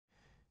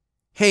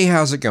Hey,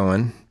 how's it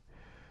going?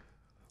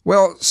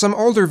 Well, some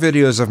older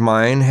videos of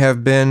mine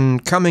have been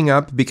coming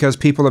up because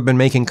people have been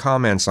making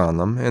comments on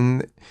them,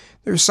 and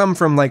there's some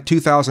from like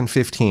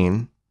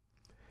 2015.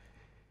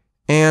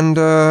 And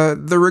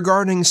they're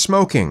regarding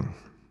smoking.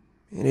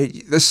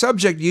 The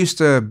subject used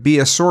to be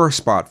a sore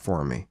spot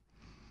for me.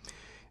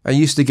 I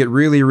used to get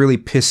really, really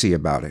pissy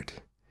about it.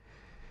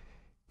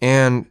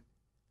 And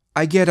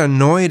I get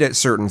annoyed at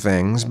certain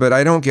things, but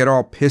I don't get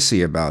all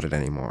pissy about it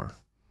anymore.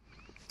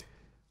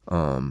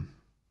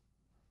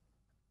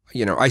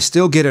 I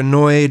still get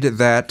annoyed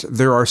that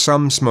there are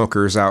some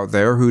smokers out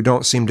there who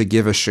don't seem to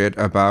give a shit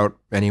about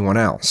anyone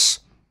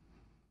else.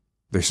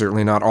 They're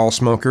certainly not all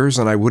smokers,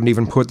 and I wouldn't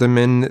even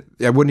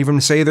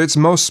say that it's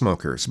most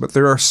smokers, but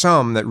there are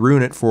some that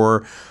ruin it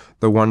for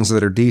the ones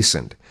that are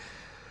decent.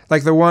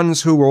 Like the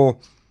ones who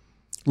will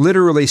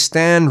literally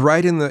stand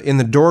right in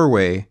the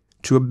doorway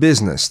to a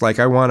business. Like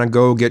I want to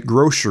go get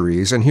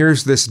groceries, and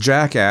here's this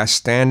jackass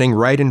standing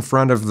right in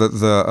front of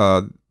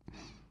the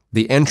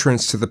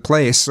entrance to the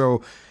place,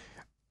 so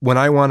when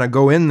I want to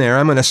go in there,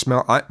 I'm going to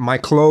smell, my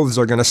clothes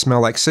are going to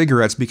smell like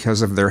cigarettes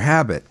because of their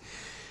habit.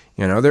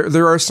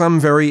 There are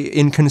some very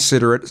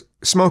inconsiderate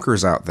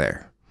smokers out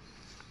there.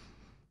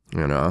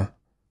 There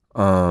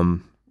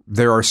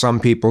are some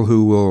people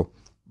who will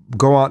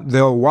go on,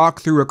 they'll walk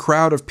through a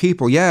crowd of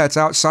people. Yeah, it's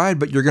outside,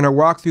 but you're going to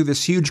walk through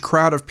this huge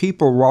crowd of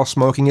people while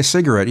smoking a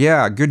cigarette.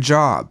 Yeah, good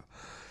job.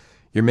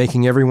 You're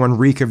making everyone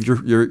reek of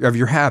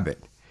your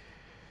habit.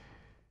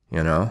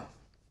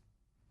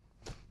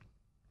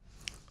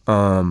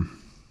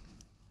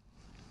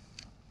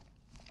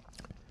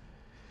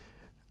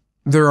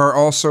 There are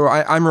also,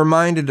 I'm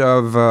reminded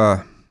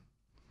of,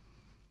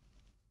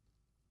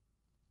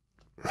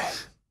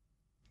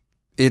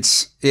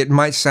 it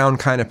might sound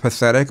kind of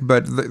pathetic,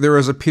 but there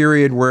was a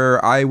period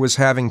where I was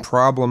having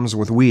problems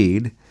with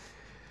weed,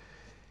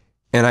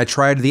 and I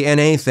tried the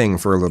NA thing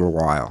for a little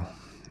while,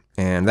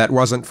 and that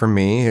wasn't for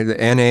me. The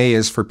NA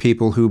is for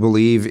people who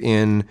believe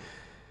in,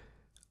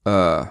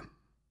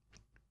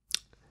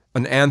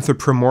 an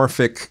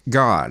anthropomorphic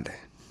God,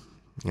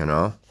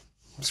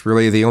 It's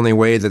really the only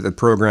way that the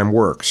program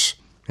works.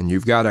 And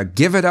you've got to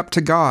give it up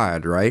to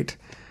God, right?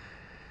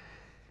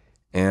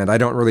 And I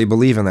don't really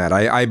believe in that.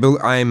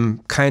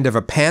 I'm kind of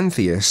a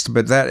pantheist,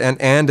 but that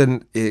and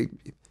an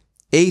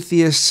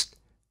atheist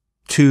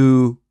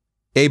to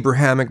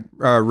Abrahamic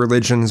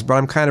religions, but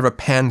I'm kind of a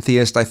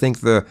pantheist. I think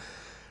the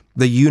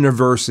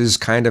universe is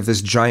kind of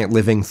this giant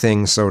living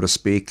thing, so to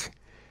speak,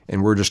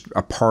 and we're just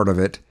a part of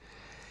it.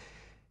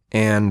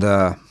 And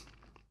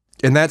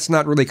that's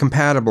not really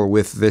compatible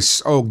with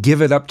this,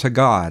 give it up to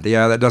God.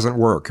 Yeah, that doesn't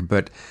work.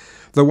 But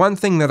the one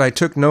thing that I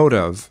took note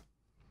of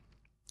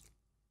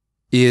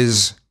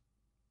is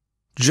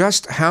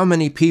just how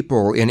many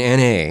people in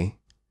NA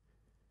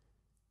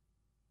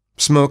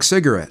smoke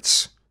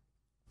cigarettes.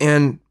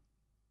 And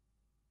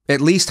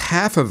at least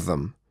half of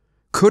them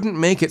couldn't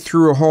make it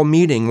through a whole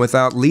meeting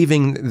without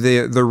leaving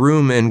the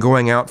room and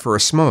going out for a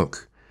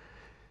smoke.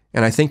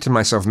 And I think to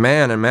myself,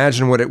 man,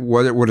 imagine what it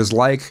was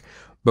like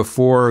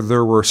before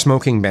there were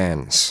smoking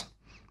bans,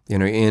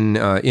 in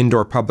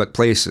indoor public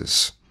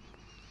places.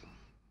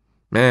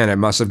 Man, it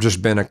must have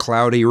just been a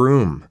cloudy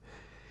room.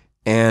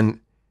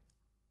 And,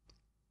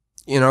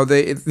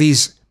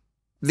 the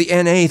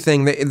NA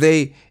thing,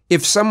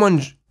 if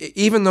someone,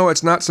 even though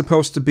it's not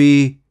supposed to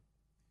be,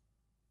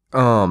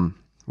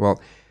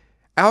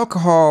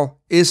 alcohol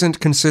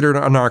isn't considered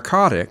a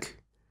narcotic,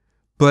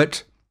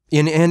 but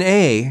in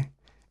NA,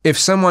 if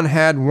someone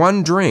had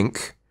one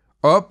drink,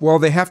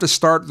 they have to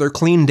start their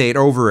clean date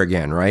over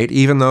again, right?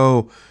 Even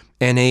though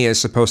NA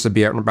is supposed to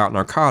be about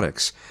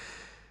narcotics.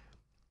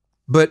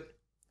 But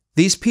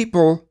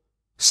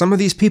some of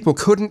these people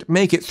couldn't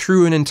make it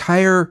through an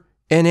entire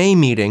NA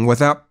meeting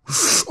without,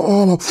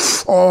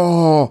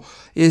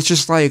 it's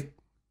just like,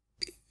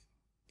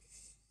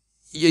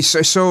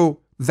 so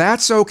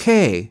that's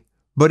okay.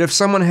 But if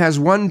someone has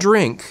one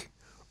drink,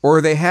 or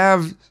they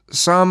have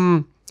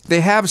something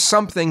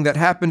that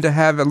happened to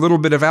have a little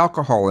bit of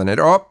alcohol in it,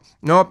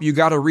 nope, you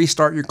got to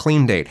restart your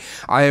clean date.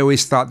 I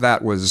always thought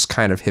that was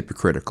kind of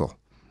hypocritical.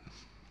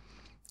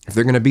 If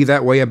they're going to be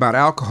that way about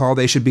alcohol,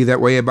 they should be that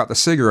way about the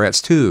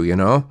cigarettes too,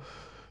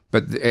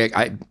 But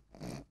I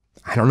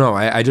don't know.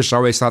 I just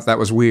always thought that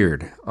was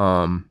weird.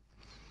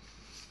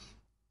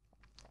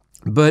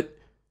 But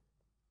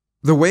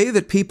the way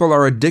that people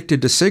are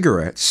addicted to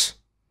cigarettes,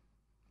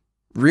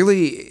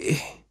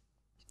 really,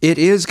 it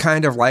is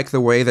kind of like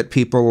the way that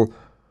people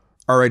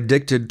are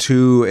addicted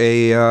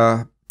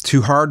to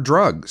hard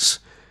drugs.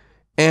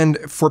 And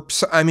for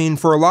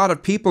a lot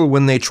of people,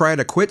 when they try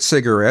to quit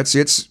cigarettes,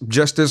 it's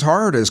just as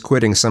hard as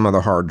quitting some of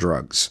the hard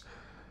drugs.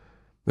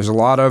 There's a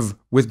lot of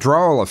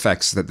withdrawal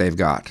effects that they've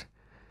got.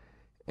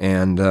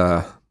 And,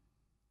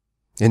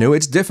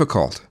 it's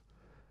difficult.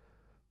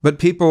 But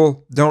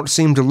people don't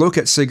seem to look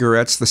at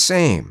cigarettes the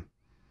same.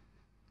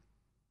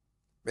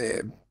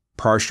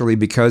 Partially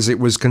because it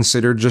was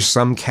considered just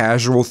some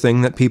casual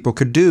thing that people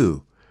could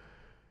do.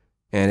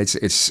 And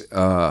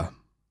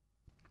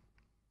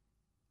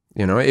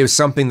You know, it was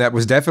something that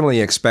was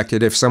definitely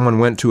expected if someone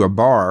went to a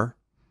bar.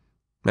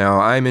 Now,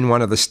 I'm in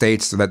one of the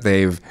states that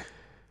they've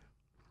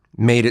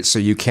made it so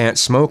you can't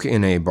smoke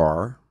in a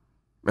bar,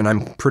 and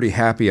I'm pretty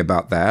happy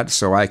about that,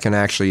 so I can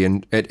actually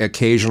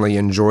occasionally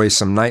enjoy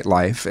some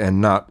nightlife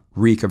and not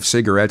reek of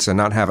cigarettes and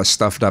not have a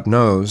stuffed up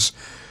nose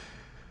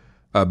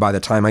by the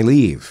time I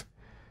leave.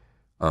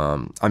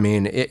 I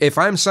mean, if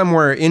I'm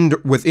somewhere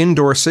with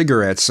indoor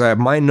cigarettes,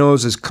 my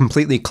nose is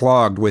completely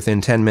clogged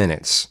within 10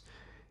 minutes.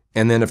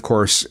 And then, of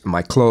course,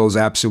 my clothes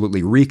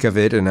absolutely reek of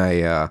it, and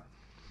as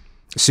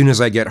soon as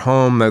I get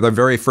home, the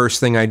very first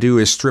thing I do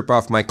is strip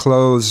off my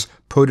clothes,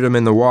 put them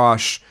in the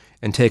wash,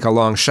 and take a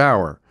long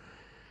shower.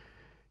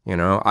 You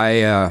know,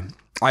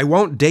 I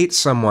won't date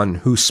someone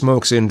who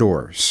smokes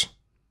indoors.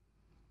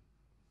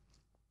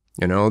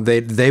 You know,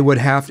 they would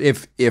have,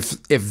 if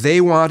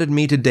they wanted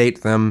me to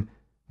date them,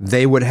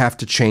 they would have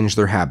to change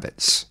their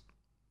habits.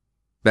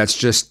 That's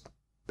just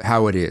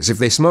how it is. If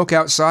they smoke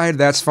outside,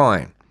 that's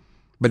fine.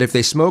 But if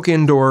they smoke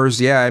indoors,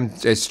 yeah,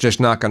 it's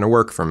just not going to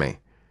work for me.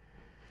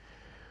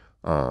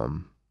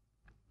 And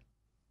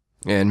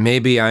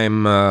maybe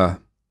I'm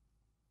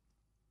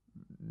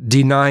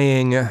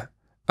denying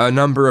a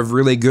number of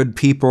really good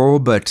people,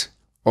 but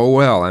oh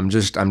well, I'm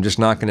just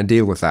not going to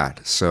deal with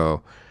that.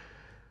 So,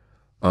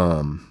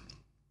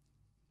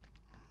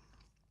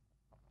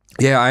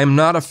 yeah, I'm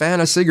not a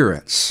fan of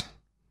cigarettes.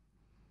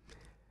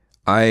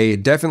 I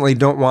definitely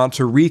don't want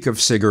to reek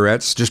of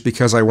cigarettes just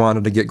because I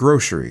wanted to get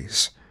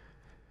groceries.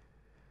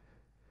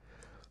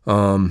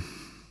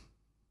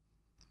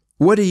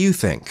 What do you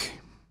think?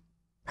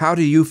 How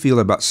do you feel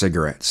about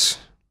cigarettes?